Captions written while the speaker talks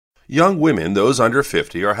Young women, those under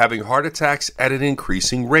 50, are having heart attacks at an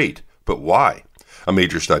increasing rate. But why? A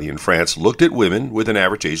major study in France looked at women with an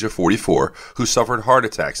average age of 44 who suffered heart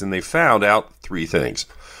attacks, and they found out three things.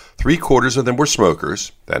 3/4 of them were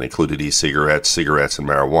smokers. That included e-cigarettes, cigarettes, and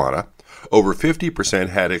marijuana. Over 50%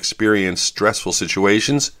 had experienced stressful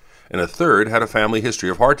situations, and a third had a family history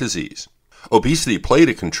of heart disease. Obesity played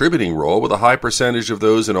a contributing role, with a high percentage of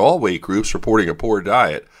those in all weight groups reporting a poor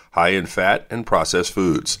diet, high in fat and processed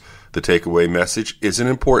foods. The takeaway message is an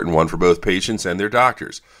important one for both patients and their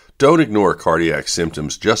doctors. Don't ignore cardiac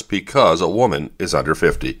symptoms just because a woman is under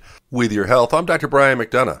 50. With your health, I'm Dr. Brian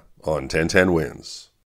McDonough on 1010 Wins.